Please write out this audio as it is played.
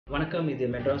வணக்கம். இது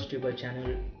Madras tuber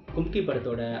channel. கும்கி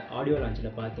படத்தோட ஆடியோ லான்ச்சில்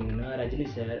பார்த்தீங்கன்னா ரஜினி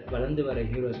சார் வளர்ந்து வர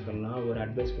ஹீரோஸ்க்கெல்லாம் ஒரு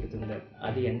அட்வைஸ் கொடுத்துருந்தார்.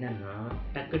 அது என்னன்னா,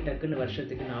 டக்குன்னு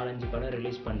வருஷத்துக்கு 4-5 படம்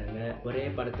ரிலீஸ் பண்ணுங்க. ஒரே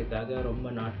படத்துக்காக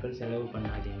ரொம்ப நாட்கள் செலவு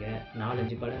பண்ணாதீங்க.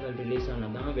 4-5 படங்கள் ரிலீஸ்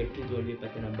ஆனால் தான் வெற்றி தோல்வி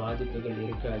பற்றின பாதிப்புகள்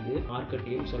இருக்காது,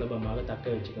 மார்க்கெட்டையும் சுலபமாக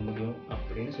தக்க வச்சுக்க முடியும்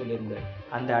அப்படின்னு சொல்லியிருந்தார்.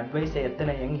 அந்த அட்வைஸை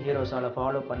எத்தனை யங் ஹீரோஸால்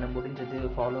ஃபாலோ பண்ண முடிஞ்சது,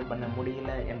 ஃபாலோ பண்ண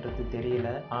முடியல என்றது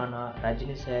தெரியல. ஆனால்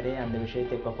ரஜினி சாரே அந்த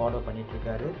விஷயத்தை இப்போ ஃபாலோ பண்ணிட்டு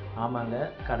இருக்காரு. ஆமாங்க,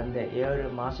 கடந்த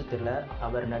 7 மாதத்தில்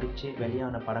அவர் நடித்து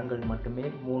வெளியான படங்கள் மட்டுமே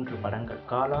 3 படங்கள்.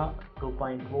 காலா,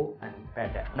 2.0 and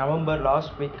batta. November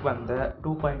last week வந்த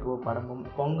 2.0 படமும்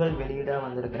பொங்கல் வெளியிட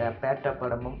வந்திருக்கிற பேட்டா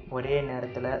படமும் ஒரே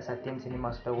நேரத்தில் சத்யம்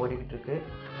சினிமாஸில் ஓடிக்கிட்டு இருக்கு.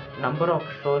 நம்பர்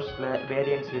ஆஃப் ஷோஸில்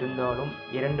வேரியன்ஸ் இருந்தாலும்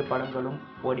 2 படங்களும்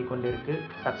ஓடிக்கொண்டிருக்கு,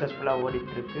 சக்ஸஸ்ஃபுல்லாக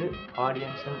ஓடிட்டு இருக்கு.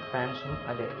 ஆடியன்ஸும் ஃபேன்ஸும்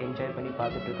அதை என்ஜாய் பண்ணி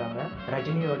பார்த்துட்டு இருக்காங்க.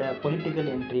 ரஜினியோட பொலிட்டிக்கல்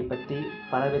என்ட்ரி பற்றி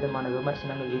பலவிதமான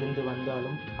விமர்சனங்கள் இருந்து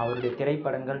வந்தாலும் அவருடைய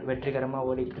திரைப்படங்கள் வெற்றிகரமாக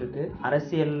ஓடிட்டு இருக்கு.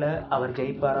 அரசியலில் அவர்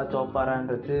ஜெயிப்பாரா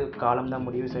தோப்பாரான்றது காலம்தான்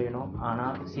முடிவு செய்யணும்.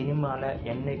 ஆனால் சினிமாவில்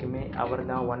என்றைக்குமே அவர்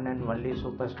தான் ஒன் அண்ட் ஒன்லி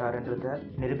சூப்பர் ஸ்டார்ன்றதை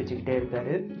நிரூபிச்சுக்கிட்டே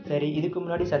இருக்காரு. சரி, இதுக்கு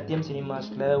முன்னாடி சத்யம்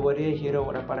சினிமாஸில் ஒரே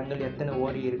ஹீரோவோட படங்கள் எத்தனை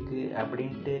ஓடி இருக்கு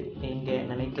அப்படின்ட்டு நீங்கள்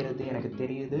நினைக்கிறது எனக்கு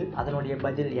தெரியுது. அதனுடைய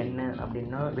பதில் என்ன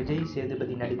அப்படின்னா, விஜய்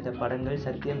சேதுபதி நடித்த படங்கள்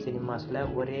சத்யம் சினிமாஸில்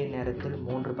ஒரே நேரத்தில்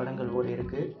 3 படங்கள் ஓடி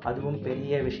இருக்கு. அதுவும்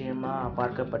பெரிய விஷயமா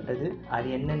பார்க்கப்பட்டது. அது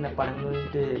என்னென்ன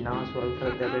படங்கள்ட்டு நான்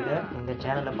சொல்கிறத விட இந்த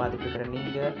சேனலை பார்த்துட்டு இருக்கிற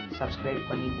நீங்கள் சப்ஸ்கிரைப்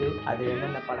பண்ணிவிட்டு அது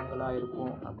என்னென்ன படங்களாக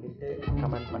இருக்கும் அப்படின்ட்டு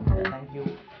கமெண்ட் பண்ணுங்கள். தேங்க்யூ.